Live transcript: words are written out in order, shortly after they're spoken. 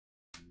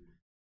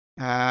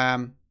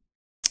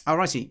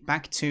Alrighty,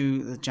 back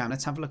to the jam.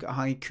 Let's have a look at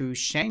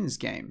HaikuShane's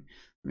game.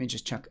 Let me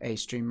just chuck a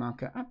stream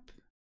marker up.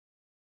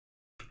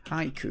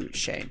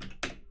 HaikuShane.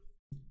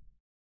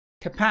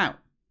 Kapow!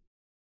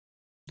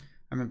 I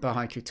remember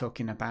Haiku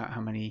talking about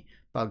how many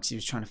bugs he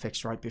was trying to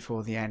fix right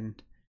before the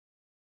end.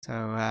 So,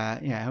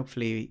 yeah,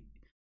 hopefully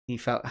he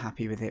felt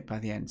happy with it by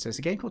the end. So it's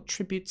a game called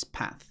Tribute's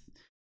Path.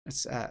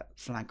 Let's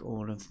flag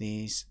all of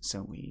these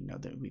so we know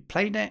that we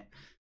played it.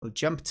 We'll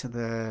jump to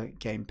the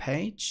game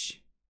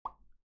page,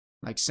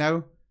 like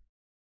so.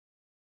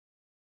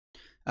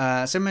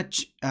 So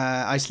much,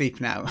 I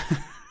sleep now.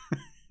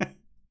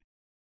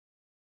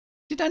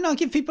 Did I not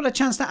give people a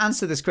chance to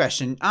answer this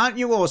question? Aren't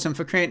you awesome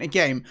for creating a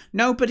game?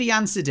 Nobody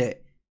answered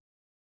it.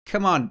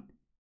 Come on.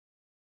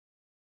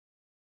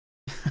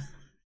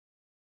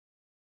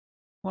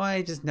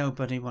 Why does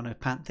nobody want to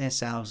pat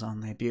themselves on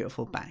their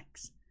beautiful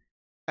backs?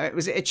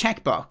 Was it a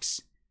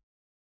checkbox?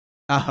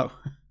 Oh.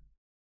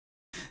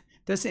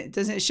 Does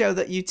it show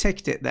that you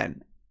ticked it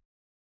then?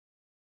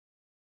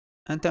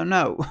 I don't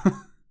know.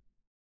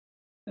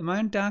 Am I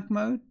in dark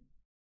mode?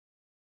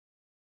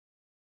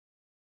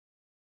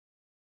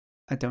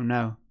 I don't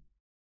know.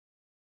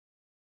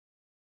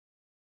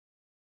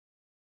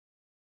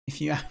 If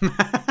you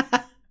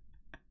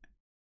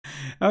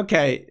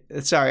okay,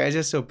 sorry, I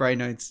just saw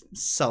Brainoid's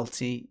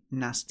salty,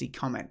 nasty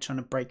comment trying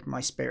to break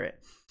my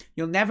spirit.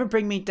 You'll never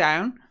bring me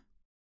down.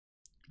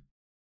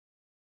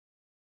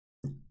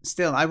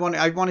 Still, I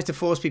wanted to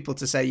force people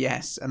to say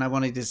yes, and I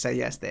wanted to say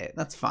yes there.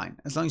 That's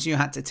fine. As long as you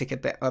had to tick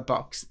a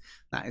box,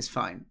 that is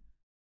fine.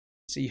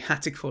 So you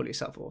had to call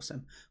yourself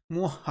awesome.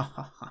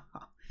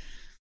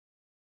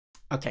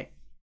 Okay,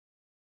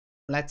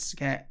 let's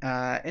get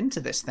into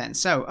this then.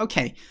 So,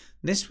 okay,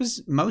 this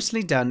was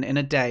mostly done in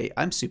a day.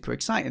 I'm super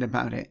excited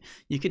about it.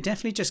 You could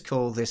definitely just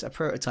call this a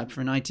prototype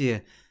for an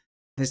idea.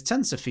 There's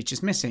tons of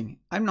features missing.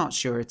 I'm not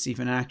sure it's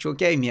even an actual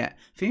game yet.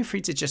 Feel free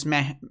to just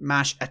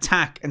mash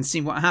attack and see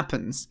what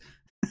happens.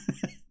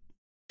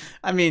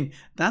 I mean,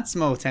 that's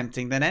more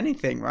tempting than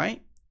anything,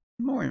 right?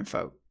 More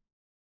info.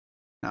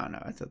 No,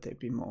 I thought there'd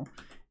be more.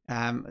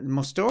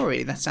 More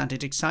story. That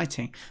sounded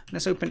exciting.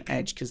 Let's open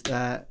Edge because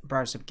the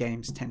browser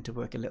games tend to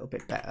work a little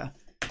bit better.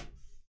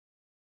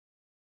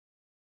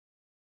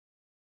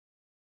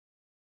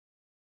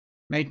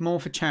 Made more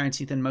for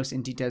charity than most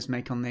indie devs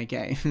make on their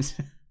games.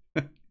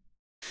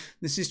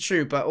 This is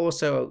true, but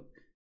also,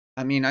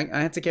 I mean, I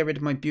had to get rid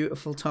of my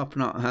beautiful top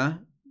knot,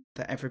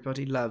 that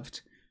everybody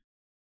loved.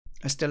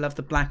 I still love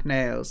the black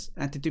nails.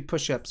 I had to do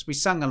push-ups. We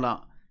sung a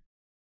lot.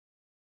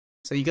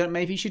 So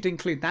maybe you should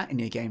include that in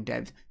your game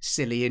dev,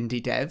 silly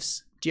indie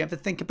devs. Do you ever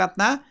think about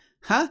that?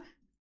 Huh?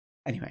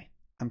 Anyway,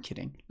 I'm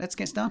kidding. Let's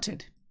get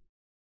started.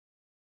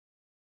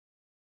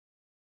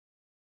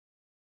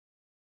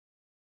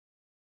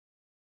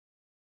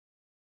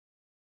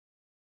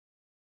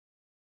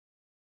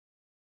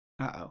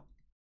 Uh-oh.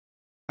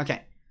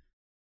 Okay.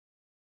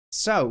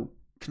 So,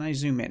 can I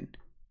zoom in?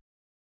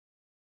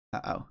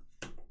 Uh-oh.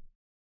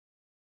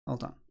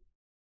 Hold on.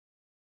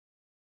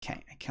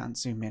 Okay, I can't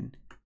zoom in.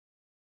 I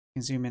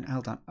can zoom in.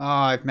 Hold on. Oh,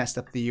 I've messed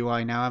up the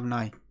UI now, haven't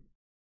I?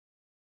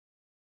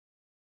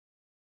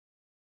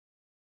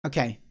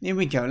 Okay, here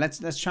we go.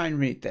 Let's try and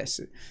read this.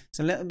 It's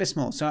a little bit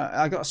small. So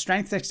I got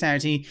strength,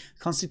 dexterity,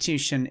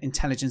 constitution,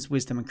 intelligence,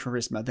 wisdom, and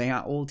charisma. They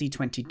are all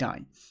d20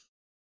 die.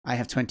 I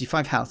have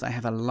 25 health. I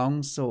have a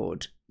long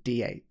sword,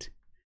 d8.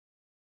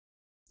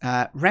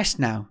 Rest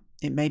now.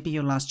 It may be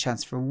your last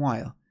chance for a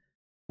while.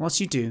 Once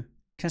you do,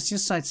 cast your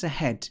sights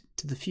ahead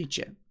to the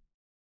future.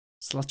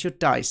 Slot your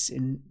dice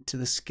into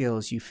the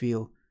skills you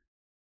feel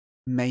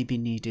may be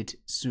needed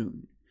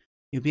soon.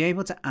 You'll be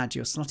able to add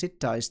your slotted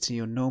dice to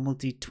your normal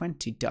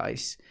d20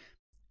 dice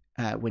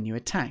when you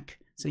attack.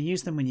 So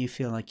use them when you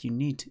feel like you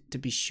need to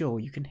be sure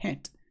you can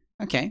hit.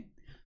 Okay.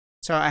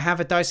 So I have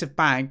a dice of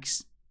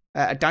bags,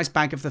 a dice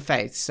bag of the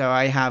faith. So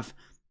I have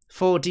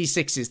 4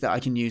 d6s that I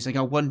can use. I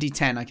got 1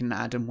 d10 I can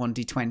add and 1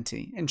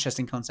 d20.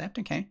 Interesting concept.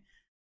 Okay.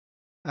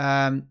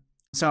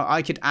 So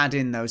I could add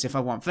in those if I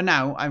want. For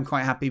now, I'm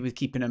quite happy with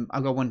keeping them.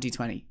 I've got 1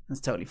 d20.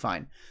 That's totally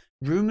fine.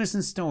 Rumors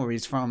and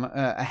stories from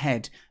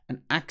ahead.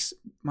 An axe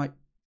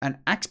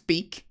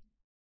beak,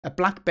 a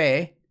black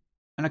bear,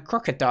 and a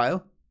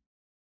crocodile.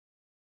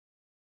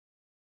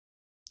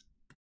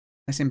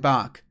 Let's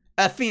embark.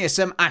 A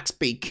fearsome axe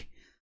beak.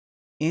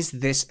 Is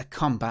this a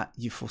combat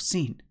you've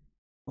foreseen?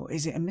 Or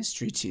is it a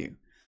mystery to you?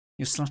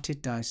 Your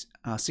slotted dice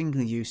are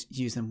single use.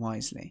 Use them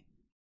wisely.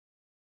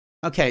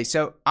 Okay,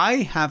 so I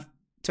have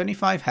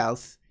 25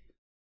 health.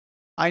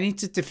 I need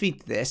to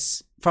defeat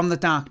this. From the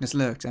darkness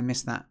lurks. I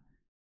missed that.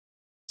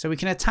 So we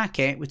can attack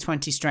it with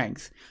 20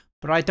 strength.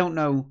 But I don't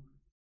know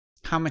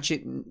how much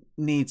it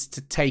needs to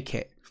take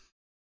it.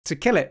 To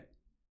kill it.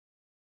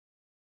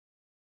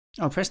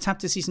 Oh, press tab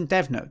to see some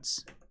dev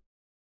notes.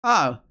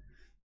 Oh.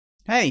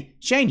 Hey,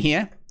 Shane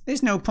here.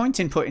 There's no point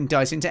in putting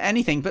dice into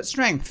anything but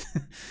strength.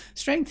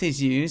 Strength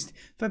is used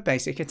for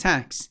basic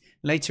attacks.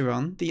 Later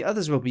on, the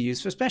others will be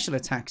used for special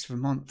attacks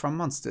from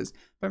monsters,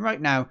 but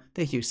right now,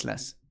 they're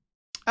useless.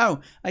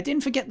 Oh, I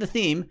didn't forget the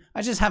theme.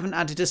 I just haven't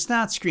added a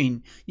start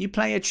screen. You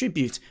play a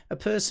tribute, a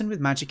person with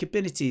magic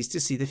abilities to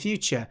see the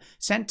future,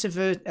 sent to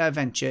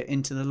venture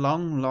into the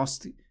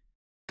long-lost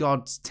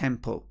God's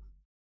temple.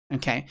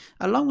 Okay,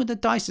 along with the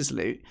dice as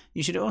loot,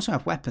 you should also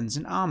have weapons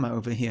and armor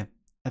over here,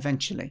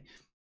 eventually.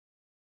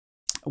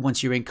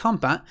 Once you're in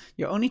combat,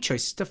 your only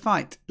choice is to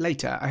fight.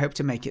 Later, I hope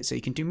to make it so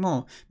you can do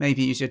more.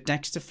 Maybe use your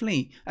dex to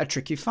flee a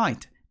tricky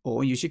fight,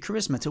 or use your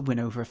charisma to win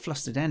over a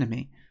flustered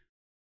enemy.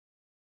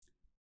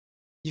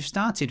 You've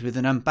started with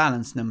an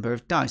unbalanced number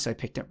of dice I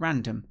picked at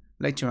random.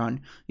 Later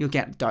on, you'll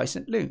get dice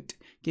and loot,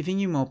 giving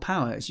you more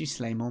power as you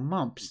slay more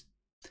mobs.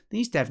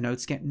 These dev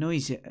notes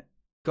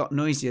got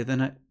noisier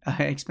than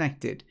I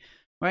expected.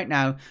 Right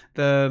now,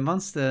 the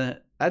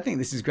monster... I think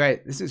this is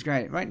great. This is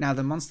great. Right now,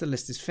 the monster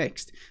list is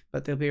fixed,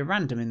 but there'll be a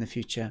random in the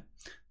future.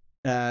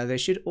 There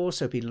should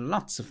also be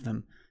lots of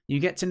them. You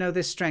get to know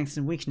their strengths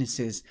and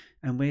weaknesses,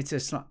 and where to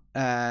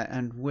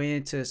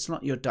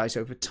slot your dice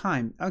over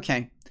time.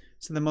 Okay,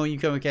 so the more you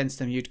go against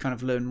them, you'd kind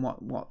of learn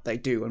what they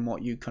do and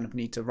what you kind of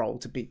need to roll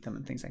to beat them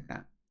and things like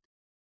that.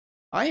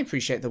 I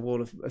appreciate the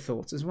wall of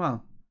thoughts as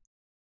well.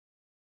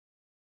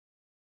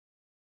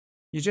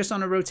 You're just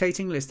on a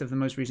rotating list of the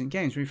most recent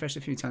games. Refresh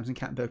a few times and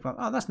Cat Bergpop.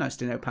 Oh, that's nice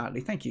to know,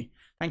 partly. Thank you.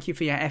 Thank you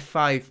for your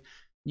F5.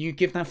 You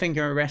give that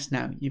finger a rest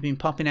now. You've been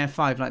popping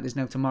F5 like there's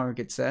no tomorrow,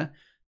 good sir.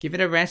 Give it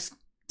a rest.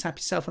 Tap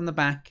yourself on the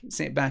back.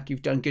 Sit back.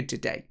 You've done good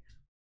today.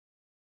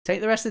 Take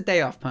the rest of the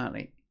day off,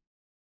 partly.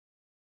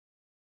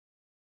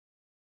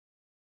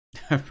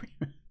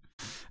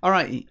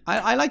 Alright,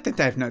 I like the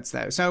dev notes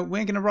though. So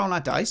we're going to roll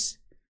our dice.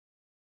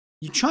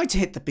 You tried to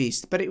hit the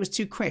beast, but it was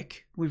too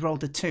quick. We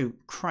rolled a 2.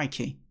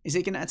 Crikey. Is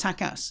it going to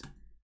attack us?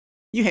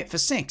 You hit for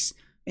 6.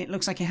 It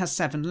looks like it has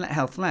 7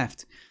 health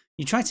left.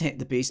 You tried to hit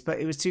the beast, but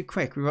it was too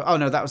quick. Oh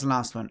no, that was the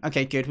last one.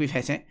 Okay, good. We've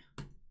hit it.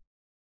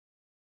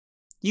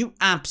 You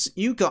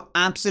got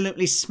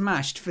absolutely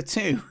smashed for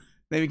 2.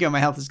 There we go. My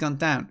health has gone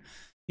down.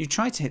 You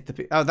tried to hit the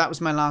beast. Oh, that was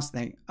my last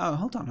thing. Oh,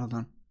 hold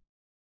on.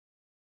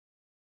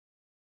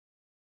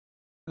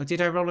 Oh,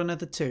 did I roll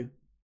another 2?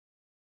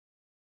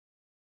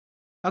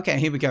 Okay,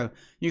 here we go.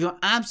 You got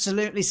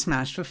absolutely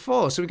smashed for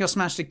 4. So we got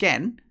smashed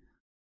again.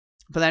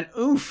 But then,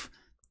 oof,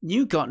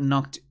 you got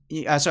knocked.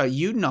 Sorry,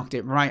 you knocked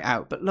it right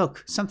out. But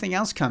look, something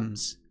else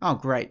comes. Oh,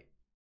 great.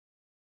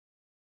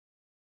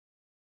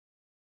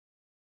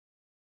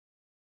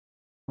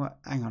 What?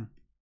 Hang on.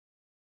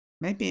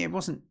 Maybe it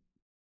wasn't.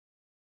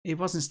 It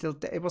wasn't still.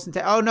 It wasn't.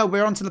 Oh no,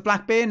 we're on to the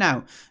black bear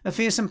now. A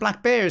fearsome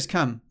black bear has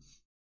come.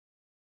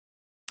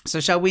 So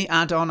shall we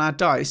add on our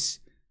dice?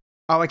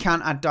 Oh, I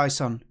can't add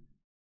dice on.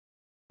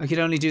 I could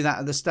only do that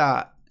at the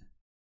start.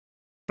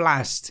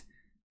 Blast.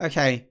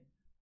 Okay.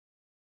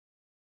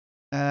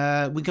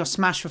 We got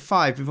smashed for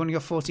 5. We've only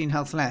got 14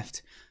 health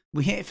left.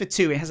 We hit it for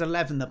 2. It has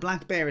 11. The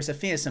black bear is a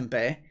fearsome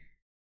bear.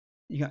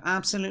 You got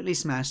absolutely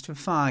smashed for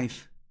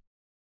 5.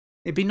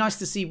 It'd be nice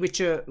to see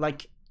which are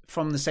like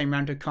from the same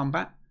round of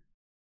combat.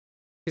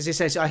 Because it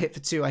says I hit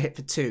for 2. I hit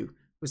for 2.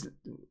 Was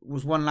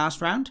one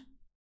last round?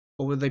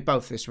 Or were they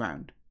both this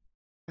round?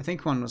 I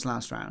think one was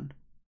last round.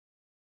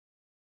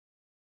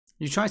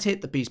 You tried to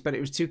hit the beast, but it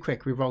was too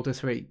quick. We rolled a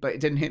 3, but it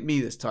didn't hit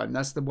me this time.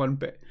 That's the one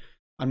bit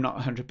I'm not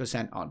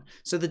 100% on.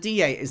 So the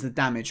D8 is the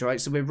damage,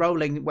 right? So we're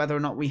rolling whether or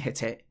not we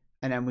hit it,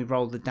 and then we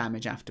roll the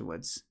damage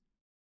afterwards.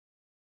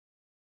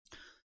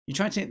 You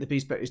tried to hit the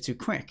beast, but it was too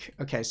quick.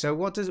 Okay, so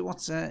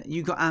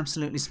you got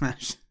absolutely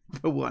smashed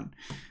for 1.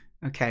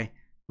 Okay,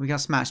 we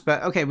got smashed,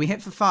 but okay, we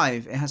hit for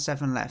 5. It has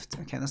 7 left.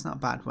 Okay, that's not a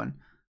bad one.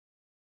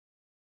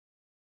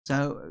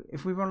 So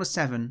if we roll a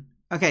 7...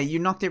 Okay, you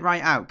knocked it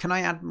right out. Can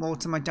I add more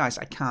to my dice?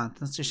 I can't.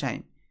 That's a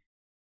shame.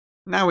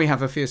 Now we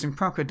have a fearsome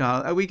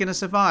crocodile. Are we going to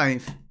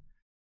survive?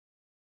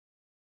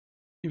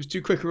 It was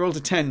too quick. We rolled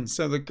a 10,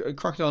 so the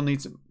crocodile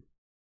needs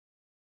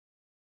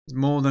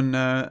more than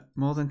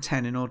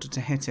 10 in order to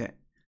hit it.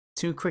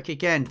 Too quick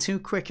again. Too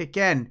quick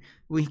again.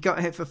 We got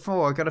hit for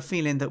 4. I got a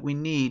feeling that we're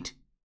going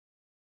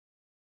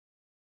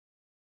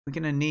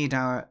to need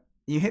our...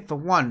 You hit for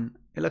 1.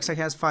 It looks like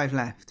it has 5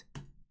 left.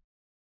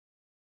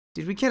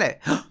 Did we kill it?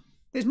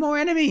 There's more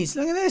enemies.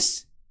 Look at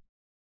this.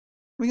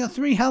 We got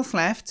 3 health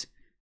left.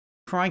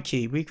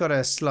 Crikey, we've got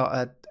to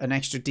slot an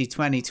extra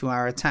d20 to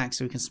our attack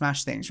so we can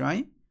smash things,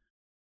 right?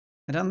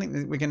 I don't think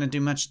that we're going to do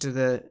much to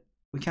the...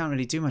 We can't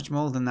really do much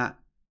more than that.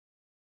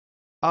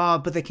 Ah,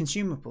 but they're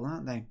consumable,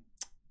 aren't they?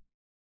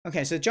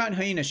 Okay, so giant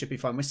hyena should be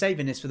fine. We're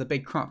saving this for the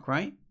big croc,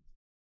 right?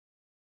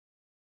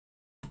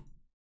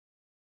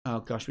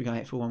 Oh gosh, we got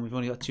hit for 1. We've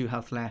only got 2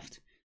 health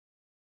left.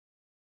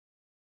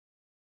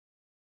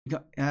 We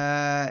got,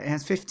 it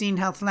has 15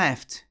 health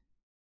left.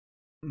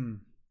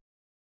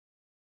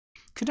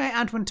 Could I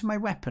add one to my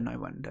weapon, I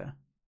wonder?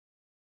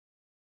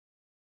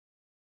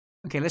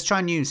 Okay, let's try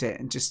and use it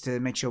and just to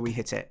make sure we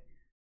hit it.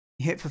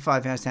 You hit for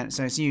 5 out of 10,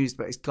 so it's used,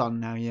 but it's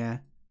gone now, yeah.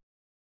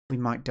 We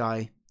might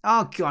die.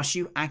 Oh gosh,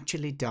 you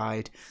actually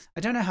died.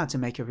 I don't know how to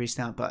make a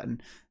restart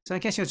button, so I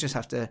guess you'll just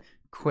have to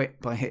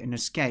quit by hitting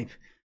escape.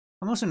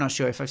 I'm also not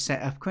sure if I've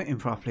set up quitting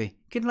properly.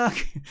 Good luck.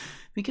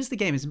 Because the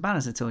game isn't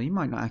balanced at all, you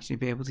might not actually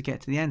be able to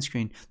get to the end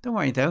screen. Don't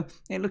worry though,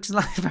 it looks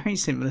like very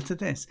similar to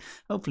this.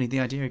 Hopefully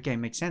the idea of the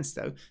game makes sense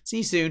though. See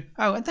you soon.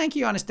 Oh, and thank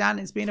you, Honest Dan.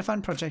 It's been a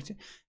fun project.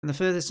 And the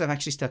furthest I've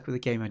actually stuck with the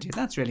game idea.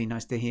 That's really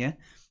nice to hear.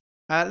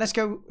 Let's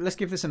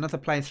give this another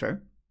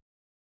playthrough.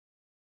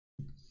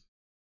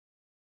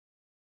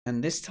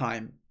 And this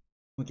time,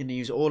 we're going to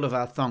use all of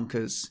our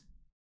thonkers.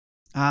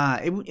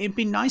 It'd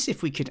be nice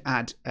if we could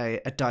add a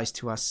dice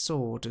to our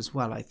sword as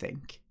well, I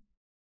think.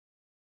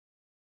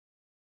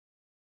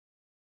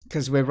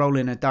 Because we're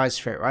rolling a dice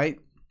for it, right?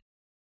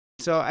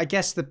 So I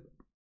guess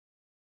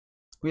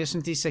we have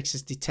some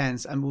D6s,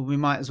 D10s, and we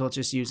might as well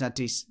just use our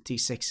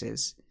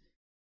D6s.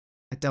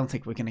 I don't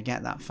think we're going to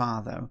get that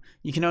far, though.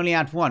 You can only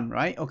add one,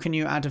 right? Or can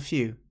you add a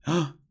few?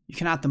 Oh, you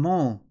can add them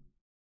all.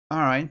 All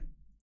right.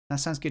 That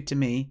sounds good to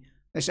me.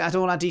 Let's add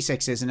all our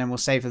D6s, and then we'll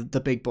save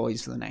the big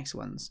boys for the next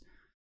ones.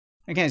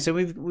 Okay, so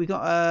we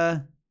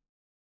got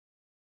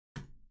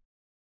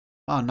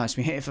oh, nice.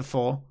 We hit it for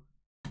 4.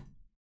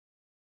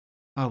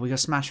 Oh, we got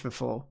smash for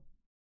 4.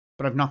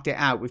 But I've knocked it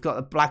out. We've got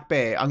a black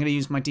bear. I'm going to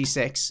use my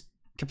D6.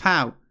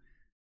 Kapow.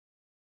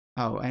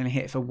 Oh, I only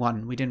hit it for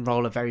 1. We didn't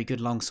roll a very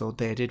good longsword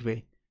there, did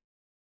we?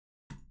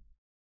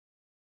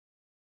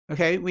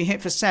 Okay, we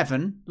hit for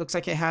 7. Looks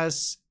like it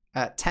has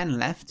 10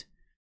 left.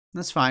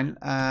 That's fine.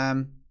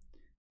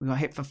 We got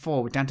hit for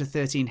 4. We're down to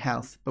 13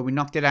 health, but we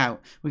knocked it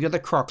out. We got the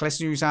croc. Let's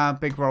use our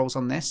big rolls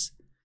on this.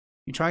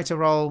 You tried to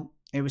roll.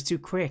 It was too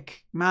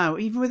quick. Wow,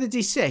 even with a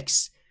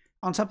D6,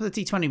 on top of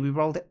the D20, we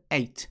rolled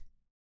 8.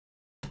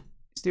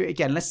 Let's do it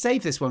again. Let's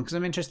save this one because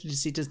I'm interested to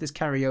see, does this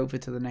carry over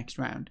to the next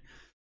round?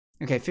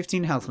 Okay,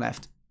 15 health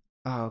left.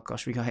 Oh,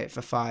 gosh, we got hit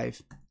for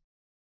 5.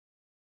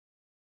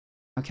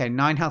 Okay,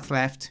 9 health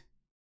left.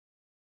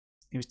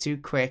 It was too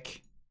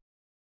quick.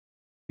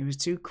 It was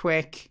too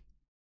quick.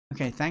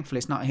 Okay, thankfully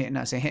it's not hitting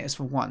us. It hit us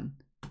for 1.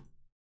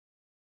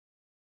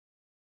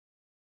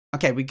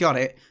 Okay, we got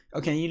it.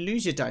 Okay, you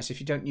lose your dice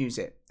if you don't use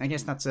it. I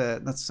guess that's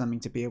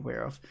something to be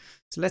aware of.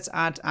 So let's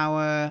add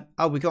our...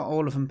 Oh, we got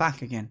all of them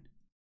back again.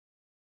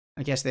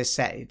 I guess they're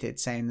set. It did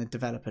say in the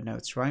developer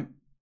notes, right?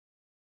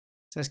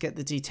 So let's get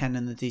the D10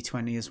 and the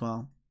D20 as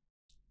well.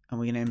 And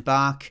we're going to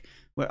embark.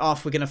 We're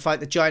off. We're going to fight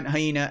the giant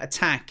hyena.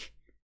 Attack.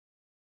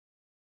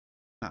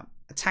 Oh,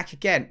 attack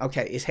again.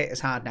 Okay, it's hit us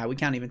hard now. We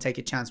can't even take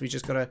a chance. We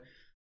just got to...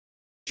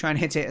 try and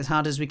hit it as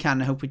hard as we can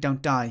and hope we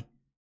don't die.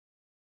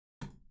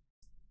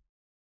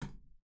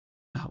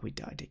 Oh, we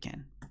died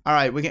again. All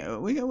right,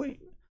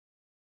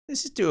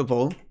 this is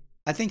doable.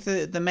 I think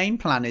the main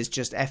plan is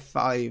just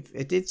F5.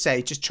 It did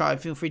say just try.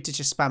 Feel free to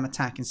just spam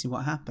attack and see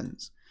what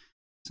happens.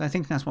 So I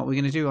think that's what we're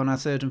going to do on our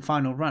third and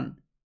final run.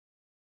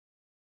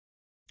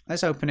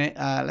 Let's open it.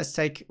 Let's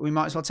take. We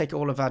might as well take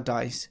all of our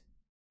dice.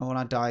 All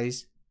our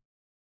dice.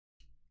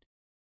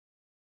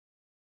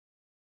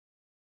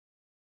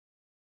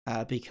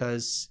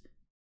 Because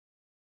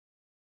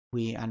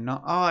we are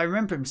not... Oh, I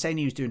remember him saying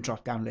he was doing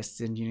drop-down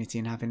lists in Unity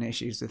and having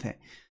issues with it.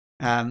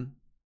 Yeah,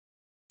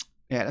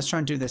 let's try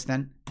and do this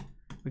then.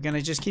 We're going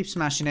to just keep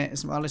smashing it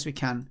as well as we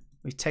can.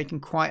 We've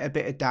taken quite a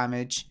bit of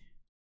damage.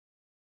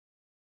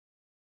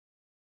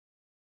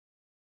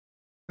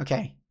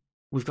 Okay,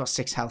 we've got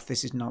 6 health.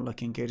 This is not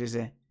looking good, is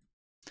it?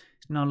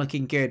 It's not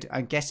looking good.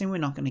 I'm guessing we're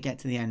not going to get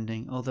to the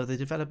ending, although the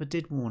developer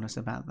did warn us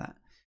about that.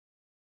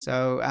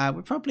 So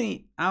we're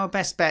probably... Our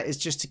best bet is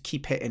just to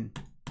keep hitting.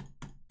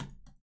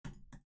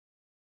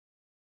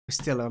 We're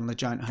still on the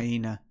giant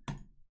hyena.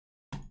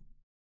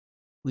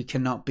 We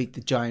cannot beat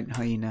the giant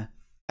hyena.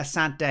 A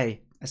sad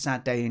day. A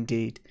sad day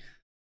indeed.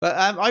 But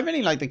I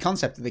really like the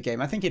concept of the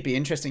game. I think it'd be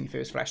interesting if it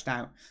was fleshed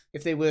out.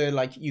 If they were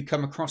like, you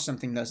come across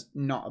something that's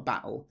not a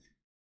battle,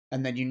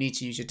 and then you need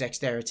to use your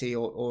dexterity,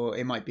 or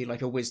it might be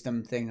like a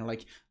wisdom thing.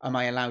 Like, am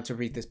I allowed to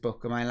read this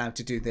book? Am I allowed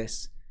to do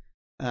this?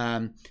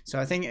 So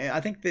I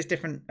think there's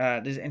different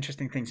there's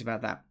interesting things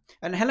about that.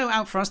 And hello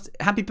Outfrost,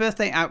 happy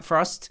birthday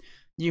Outfrost.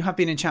 You have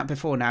been in chat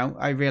before now.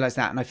 I realized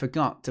that and I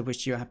forgot to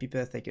wish you a happy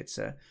birthday, good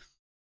sir.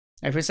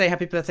 Everyone say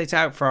happy birthday to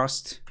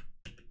Outfrost.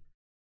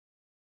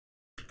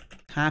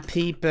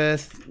 Happy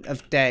birth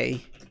of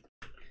day.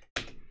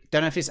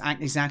 Don't know if it's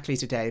exactly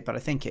today, but I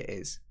think it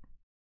is.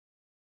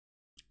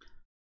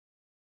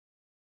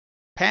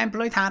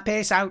 Pembroke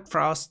Happy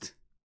Outfrost.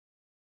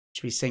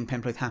 Should we sing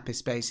Pembroke Happy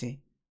Spacey?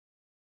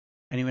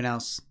 Anyone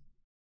else?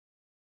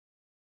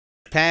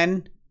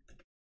 Pen.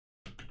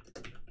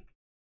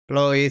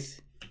 Blythe.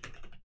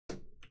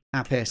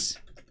 Happis.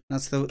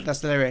 That's the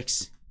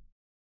lyrics.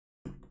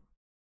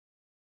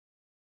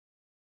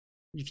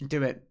 You can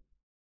do it.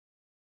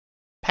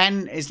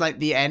 Pen is like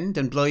the end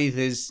and Blythe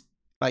is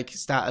like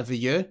start of the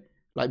year.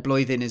 Like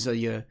Blything is a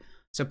year.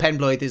 So Pen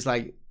Blythe is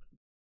like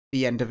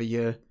the end of a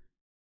year.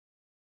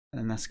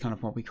 And that's kind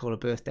of what we call a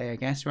birthday, I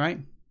guess, right?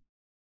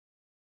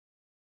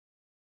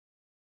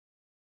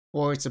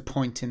 Or it's a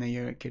point in the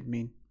year it could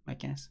mean, I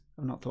guess.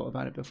 I've not thought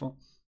about it before.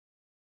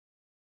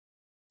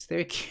 Is there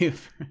a cube?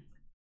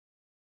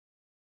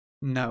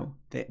 No,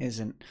 there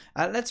isn't.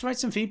 Let's write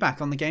some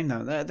feedback on the game,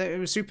 though. It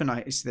was super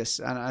nice, this,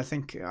 and I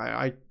think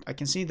I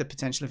can see the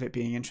potential of it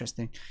being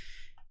interesting.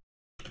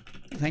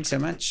 Thanks so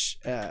much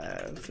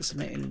for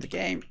submitting the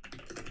game.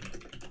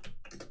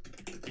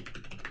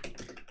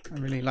 I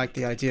really like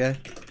the idea,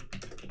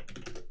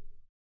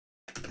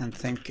 and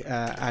think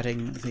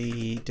adding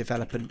the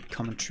developer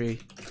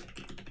commentary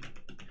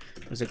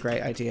was a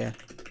great idea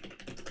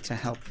to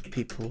help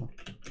people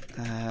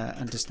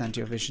understand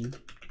your vision.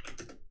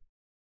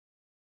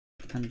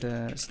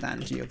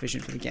 Understand your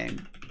vision for the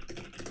game.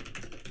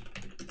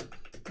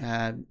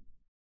 I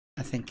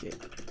think it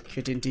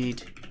could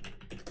indeed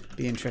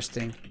be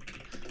interesting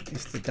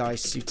if the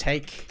dice you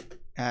take,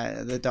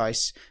 the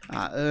dice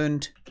are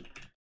earned,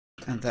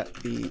 and that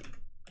the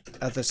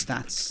other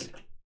stats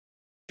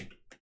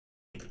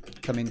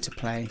come into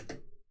play.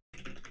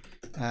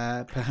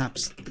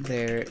 Perhaps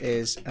there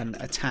is an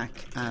attack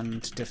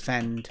and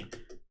defend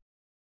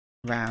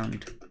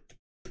round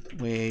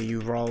where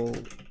you roll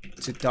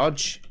to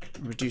dodge,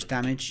 reduce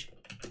damage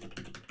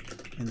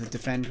in the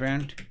defend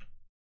round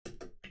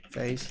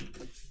phase.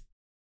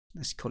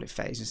 Let's call it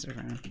phase instead of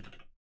round.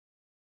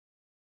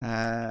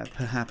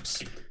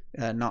 Perhaps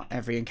not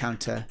every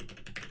encounter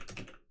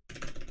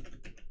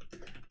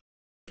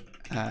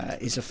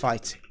is a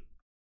fight,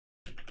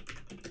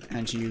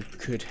 and you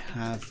could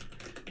have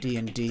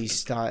D&D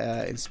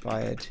style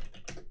inspired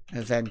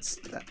events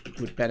that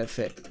would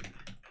benefit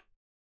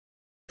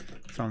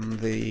from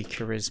the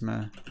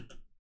charisma,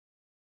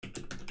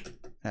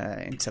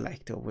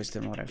 intellect or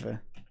wisdom,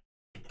 whatever.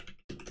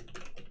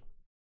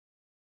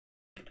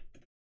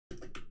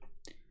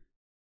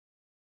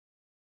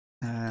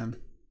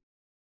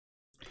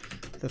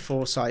 The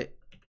foresight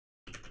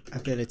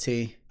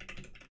ability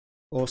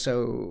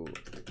also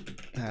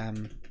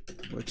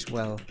works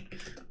well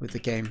with the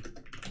game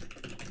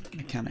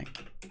mechanic,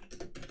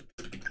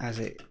 as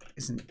it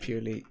isn't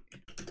purely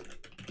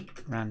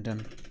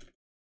random,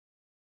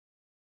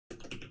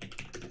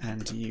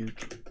 and you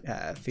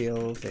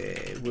feel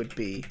there would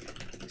be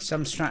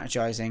some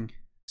strategizing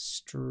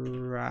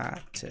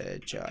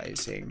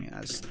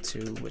as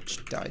to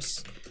which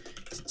dice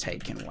to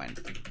take and when.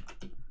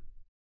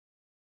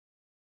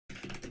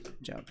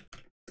 Good job.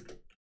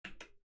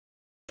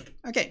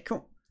 Okay,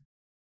 cool.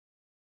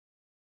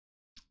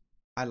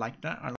 I like that.